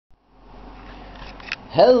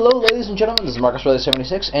Hello ladies and gentlemen, this is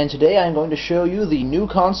Marcus76, and today I'm going to show you the new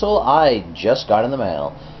console I just got in the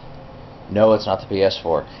mail. No, it's not the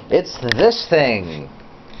PS4. It's this thing!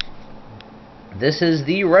 This is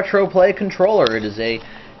the RetroPlay controller. It is a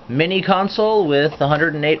mini console with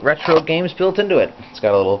 108 retro games built into it. It's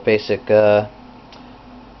got a little basic,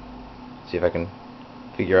 see if I can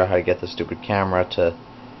figure out how to get the stupid camera to...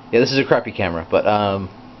 Yeah, this is a crappy camera, but,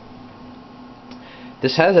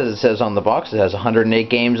 this has, as it says on the box, it has 108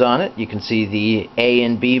 games on it. You can see the A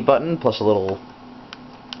and B button, plus a little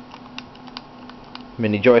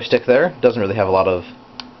mini joystick there. Doesn't really have a lot of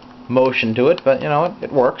motion to it, but you know,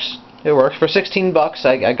 it works. It works. For 16 bucks,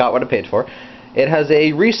 I got what I paid for. It has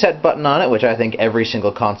a reset button on it, which I think every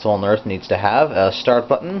single console on Earth needs to have. A start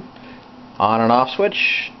button, on and off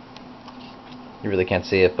switch. You really can't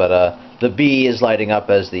see it, but the B is lighting up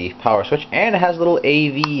as the power switch, and it has a little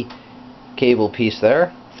AV cable piece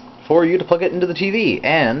there for you to plug it into the TV,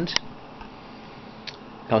 and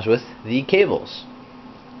comes with the cables.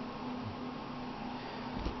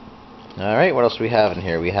 Alright, what else do we have in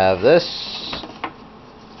here? We have this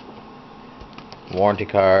warranty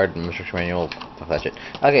card, instruction manual, fuck that shit.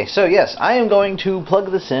 Okay, so yes, I am going to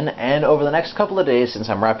plug this in, and over the next couple of days, since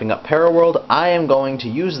I'm wrapping up Paraworld, I am going to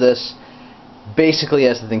use this basically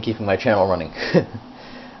as the thing keeping my channel running.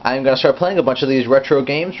 I'm going to start playing a bunch of these retro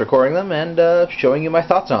games, recording them, and showing you my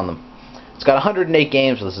thoughts on them. It's got 108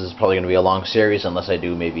 games, so this is probably going to be a long series unless I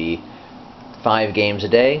do maybe 5 games a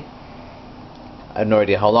day. I have no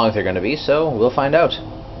idea how long they're going to be, so we'll find out.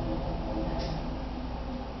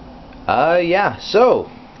 Yeah, so,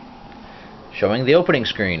 showing the opening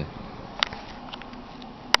screen.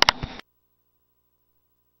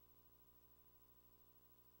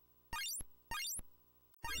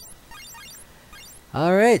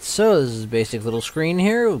 Alright, so this is a basic little screen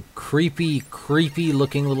here. Creepy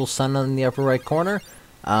looking little sun in the upper right corner.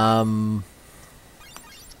 Just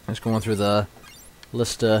going through the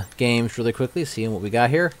list of games really quickly, seeing what we got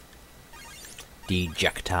here.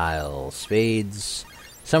 Dejectile, Spades.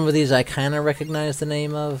 Some of these I kind of recognize the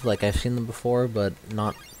name of, like I've seen them before, but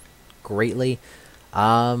not greatly.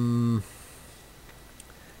 Just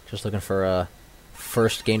looking for a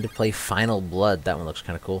first game to play, Final Blood. That one looks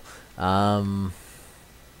kind of cool.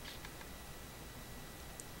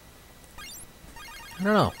 I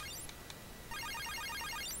don't know.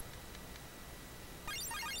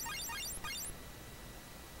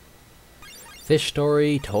 Fish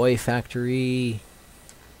Story, Toy Factory.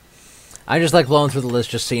 I just like blowing through the list,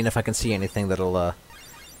 just seeing if I can see anything that'll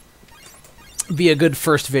be a good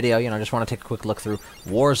first video. You know, I just want to take a quick look through.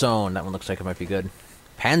 Warzone, that one looks like it might be good.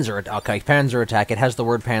 Okay, Panzer Attack. It has the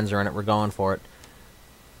word Panzer in it. We're going for it.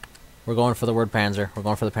 We're going for the word Panzer. We're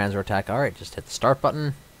going for the Panzer Attack. Alright, just hit the start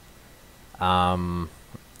button.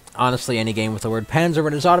 Honestly, any game with the word Panzer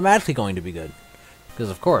in it is automatically going to be good. Because,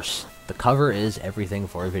 of course, the cover is everything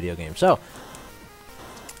for a video game. So,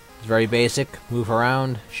 it's very basic. Move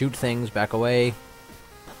around, shoot things, back away.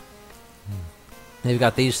 They've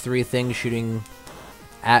got these 3 things shooting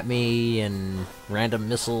at me, and random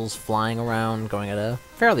missiles flying around, going at a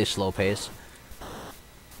fairly slow pace.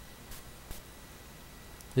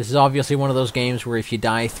 This is obviously one of those games where if you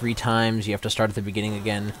die 3 times, you have to start at the beginning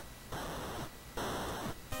again.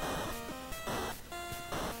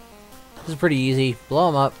 This is pretty easy.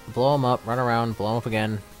 Blow them up, run around, blow them up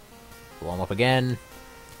again,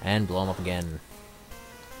 and blow them up again.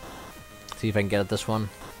 See if I can get at this one.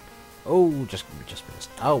 Oh, just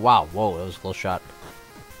missed. Oh, wow, whoa, that was a close shot.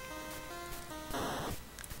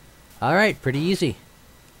 Alright, pretty easy.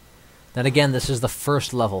 Then again, this is the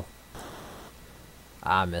first level.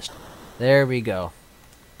 Ah, missed. There we go.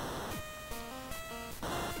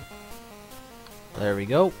 There we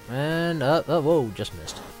go. And, whoa, just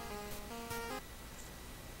missed.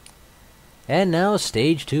 And now,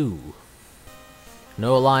 stage 2.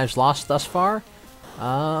 No lives lost thus far.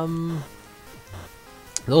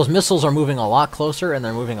 Those missiles are moving a lot closer, and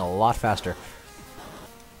they're moving a lot faster.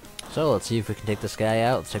 So, let's see if we can take this guy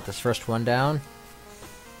out. Let's take this first one down.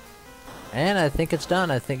 And I think it's done.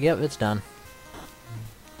 Yep, it's done.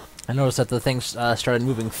 I noticed that the things started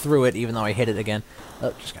moving through it, even though I hit it again.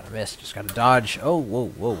 Oh, just gotta miss. Just gotta dodge. Oh,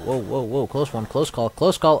 whoa. Close one. Close call.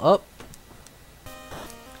 Oh.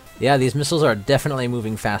 Yeah, these missiles are definitely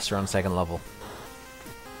moving faster on second level.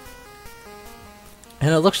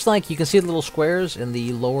 And it looks like you can see the little squares in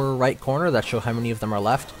the lower right corner that show how many of them are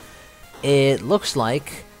left. It looks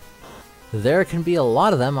like there can be a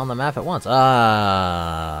lot of them on the map at once. I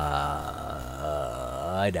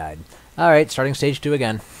died. Alright, starting stage 2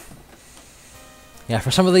 again. Yeah,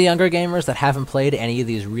 for some of the younger gamers that haven't played any of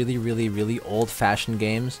these really old-fashioned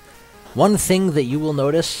games, One thing that you will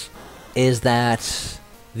notice is that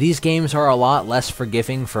these games are a lot less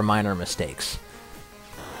forgiving for minor mistakes.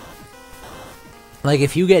 Like,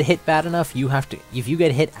 if you get hit bad enough, you have to... If you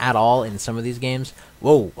get hit at all in some of these games...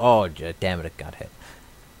 Whoa! Oh, damn it, it got hit.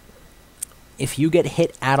 If you get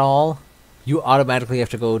hit at all, you automatically have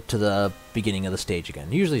to go to the beginning of the stage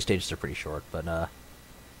again. Usually stages are pretty short, but,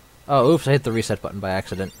 Oh, oops, I hit the reset button by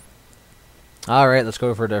accident. Alright, let's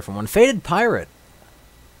go for a different one. Fated Pirate!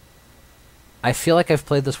 I feel like I've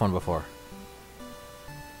played this one before.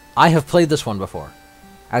 I have played this one before.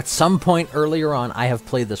 At some point earlier on, I have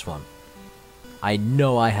played this one. I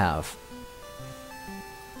know I have.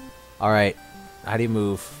 Alright, how do you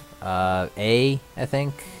move? A, I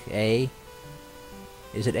think? A?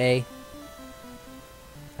 Is it A?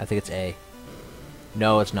 I think it's A.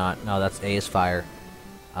 No, it's not. No, that's A is fire.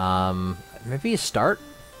 Maybe start?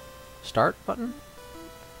 Start button?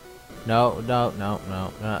 No.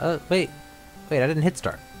 Wait, I didn't hit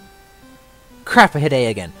start. Crap, I hit A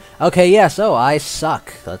again. Okay, yeah, so I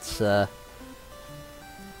suck. Let's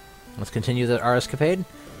continue our escapade.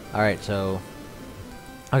 Alright, so...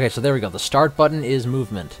 Okay, so there we go. The start button is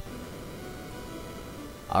movement.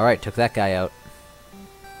 Alright, took that guy out.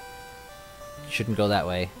 Shouldn't go that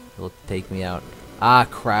way. It'll take me out. Ah,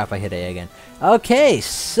 crap, I hit A again. Okay,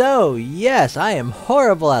 so, yes, I am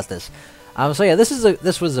horrible at this. So yeah,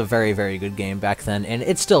 this was a very, very good game back then, and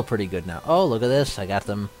it's still pretty good now. Oh, look at this. I got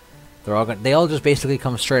them. They all just basically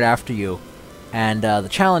come straight after you. And the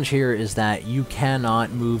challenge here is that you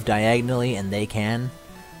cannot move diagonally, and they can.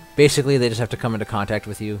 Basically, they just have to come into contact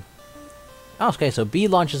with you. Oh, okay, so B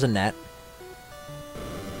launches a net.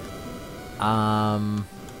 Alright,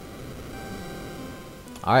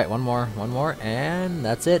 one more, and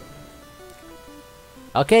that's it.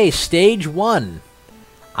 Okay, stage 1.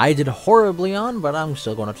 I did horribly on, but I'm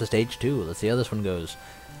still going up to stage 2. Let's see how this one goes.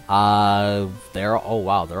 Oh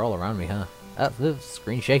wow, they're all around me, huh? The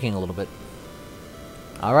screen's shaking a little bit.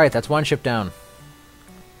 Alright, that's one ship down.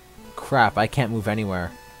 Crap, I can't move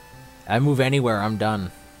anywhere. I move anywhere, I'm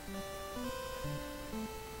done.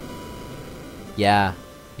 Yeah,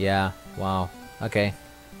 wow, okay.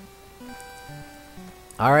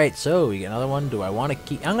 Alright, so we get another one. Do I want to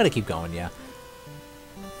keep... I'm going to keep going, yeah.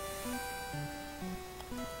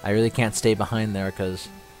 I really can't stay behind there because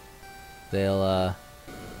they'll,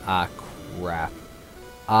 Ah, crap.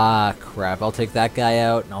 Ah, crap. I'll take that guy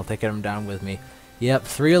out, and I'll take him down with me. Yep,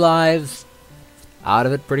 3 lives. Out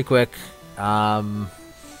of it pretty quick. I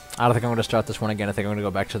don't think I'm going to start this one again. I think I'm going to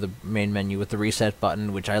go back to the main menu with the reset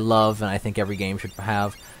button, which I love, and I think every game should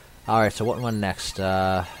have. Alright, so what one next?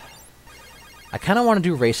 I kind of want to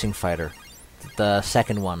do Racing Fighter. The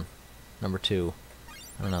second one. Number 2.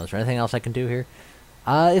 I don't know, is there anything else I can do here?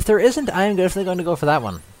 If there isn't, I am definitely going to go for that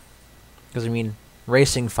one. Because, I mean,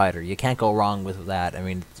 Racing Fighter. You can't go wrong with that. I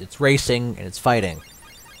mean, it's racing and it's fighting.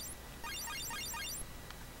 I'm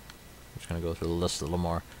just going to go through the list a little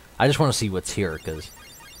more. I just want to see what's here, because...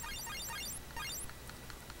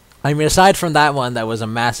 I mean, aside from that one, that was a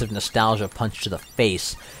massive nostalgia punch to the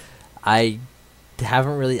face. I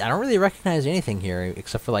don't really recognize anything here,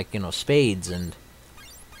 except for, like, you know, spades and...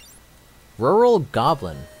 Rural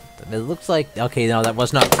Goblin. It looks like... Okay, no, that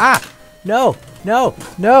was not... Ah! No! No!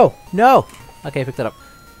 No! No! Okay, pick that up.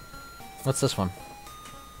 What's this one?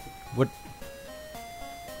 What?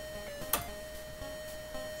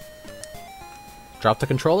 Drop the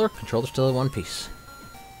controller. Controller's still in one piece.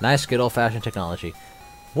 Nice, good old-fashioned technology.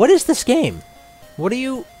 What is this game? What do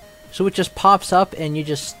you... So it just pops up and you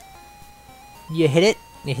just... You hit it,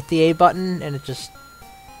 you hit the A button, and it just...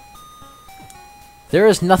 There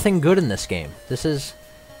is nothing good in this game. This is...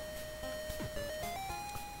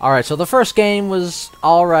 Alright, so the first game was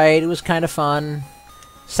alright, it was kind of fun.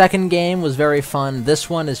 Second game was very fun. This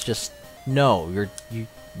one is just... No,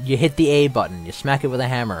 you hit the A button, you smack it with a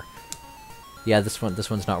hammer. Yeah, this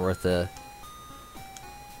one's not worth the...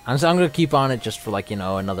 I'm gonna keep on it just for, like, you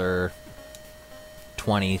know, another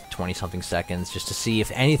 20-something seconds, just to see if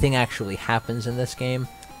anything actually happens in this game.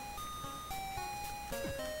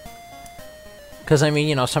 Because, I mean,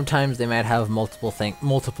 you know, sometimes they might have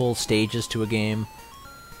multiple stages to a game.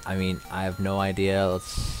 I mean, I have no idea.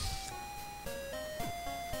 Let's...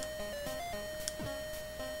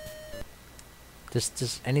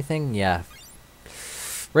 Just anything? Yeah.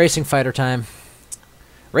 Racing Fighter time.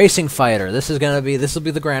 Racing Fighter. This will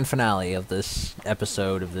be the grand finale of this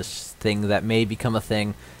episode, of this thing that may become a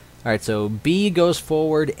thing. Alright, so B goes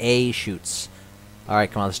forward, A shoots.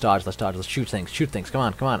 Alright, come on, let's dodge, let's shoot things, come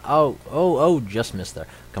on. Oh, just missed there.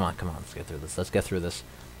 Come on, let's get through this,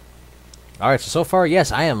 Alright, so far,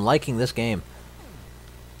 yes, I am liking this game.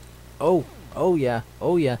 Oh, Oh yeah,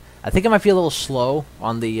 oh yeah. I think it might be a little slow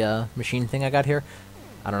on the machine thing I got here.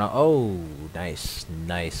 I don't know. Oh, nice,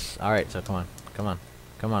 nice. All right, so come on, come on,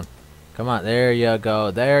 come on, come on. There you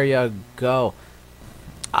go, there you go.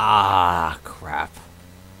 Ah, crap.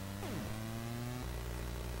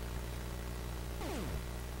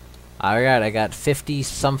 Alright, I got 50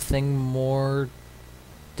 something more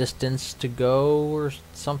distance to go or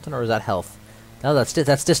something, or is that health? No, that's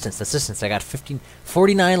distance, that's distance. I got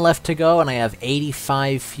 49 left to go, and I have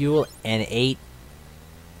 85 fuel and 8.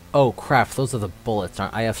 Oh crap, those are the bullets.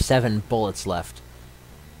 I have 7 bullets left.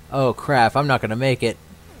 Oh crap, I'm not gonna make it.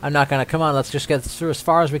 I'm not gonna, come on, let's just get through as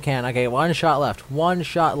far as we can. Okay, 1 shot left, 1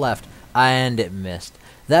 shot left, and it missed.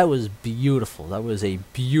 That was beautiful. That was a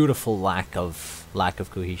beautiful lack of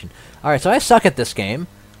cohesion. Alright, so I suck at this game.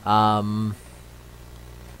 But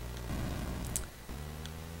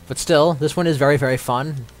still, this one is very, very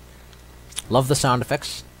fun. Love the sound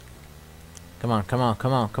effects. Come on, come on,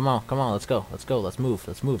 come on, come on, come on, let's go, let's go, let's move,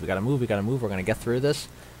 let's move. We gotta move, we gotta move, we're gonna get through this.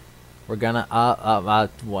 We're gonna, well,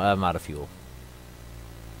 I'm out of fuel.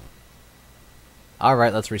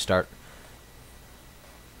 Alright, let's restart.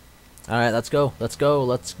 Alright, let's go, let's go,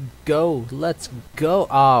 let's go, let's go.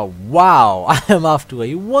 Oh, wow, I am off to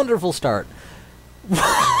a wonderful start.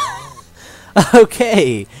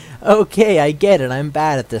 Okay, okay, I get it, I'm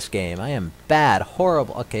bad at this game. I am bad,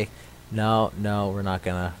 horrible, okay. No, no, we're not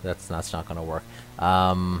gonna, that's not gonna work.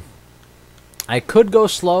 I could go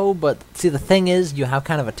slow, but see, the thing is, you have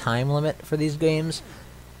kind of a time limit for these games.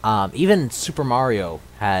 Even Super Mario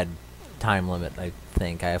had time limit, I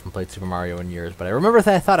think. I haven't played Super Mario in years, but I remember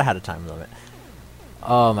that I thought I had a time limit.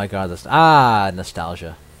 Oh my god, this,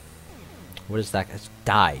 nostalgia. What is that? It's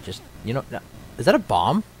die, just, you know, is that a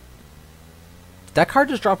bomb? Did that car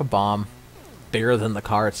just drop a bomb bigger than the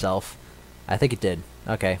car itself? I think it did.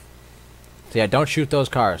 Okay. So yeah, don't shoot those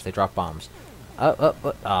cars, they drop bombs.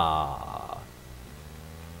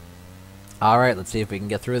 Alright, let's see if we can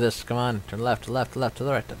get through this. Come on, turn left, to left, to left, to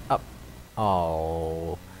the right, to up.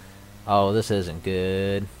 Oh. Oh, this isn't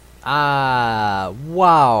good. Ah,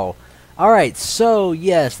 wow. Alright, so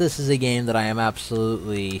yes, this is a game that I am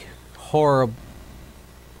absolutely horrible.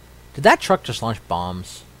 Did that truck just launch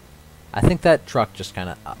bombs? I think that truck just kind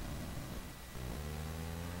of...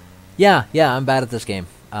 Yeah, I'm bad at this game.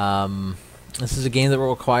 This is a game that will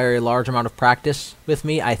require a large amount of practice with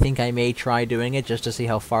me. I think I may try doing it just to see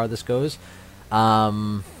how far this goes.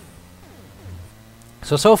 So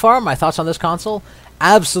far, my thoughts on this console,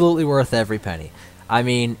 absolutely worth every penny. I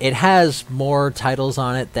mean, it has more titles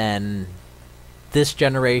on it than this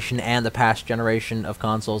generation and the past generation of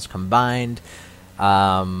consoles combined.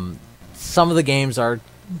 Some of the games are,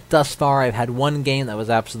 thus far, I've had one game that was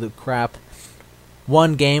absolute crap,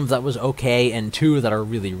 one game that was okay, and 2 that are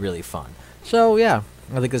really, really fun. So yeah,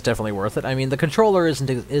 I think it's definitely worth it. I mean, the controller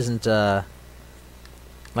isn't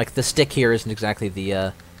like the stick here isn't exactly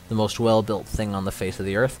the most well-built thing on the face of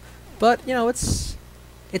the earth, but you know, it's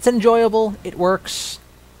enjoyable. It works.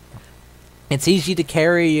 It's easy to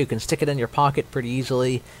carry. You can stick it in your pocket pretty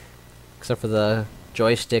easily, except for the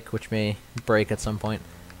joystick, which may break at some point.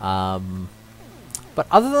 But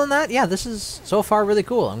other than that, yeah, this is so far really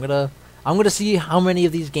cool. I'm gonna see how many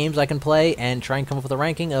of these games I can play and try and come up with a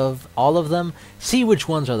ranking of all of them, see which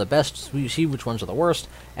ones are the best, see which ones are the worst,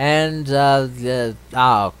 and,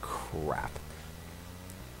 oh, crap.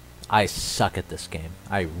 I suck at this game.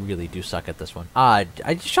 I really do suck at this one. I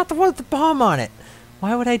just shot the one with the bomb on it.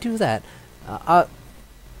 Why would I do that?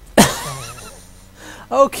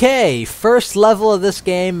 Okay, first level of this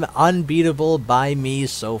game, unbeatable by me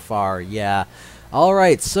so far, yeah.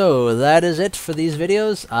 Alright, so that is it for these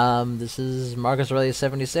videos. This is Marcus Aurelius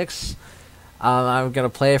 76. I'm gonna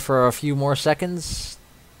play for a few more seconds.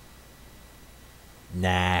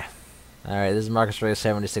 Nah. Alright, this is Marcus Aurelius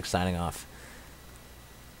 76 signing off.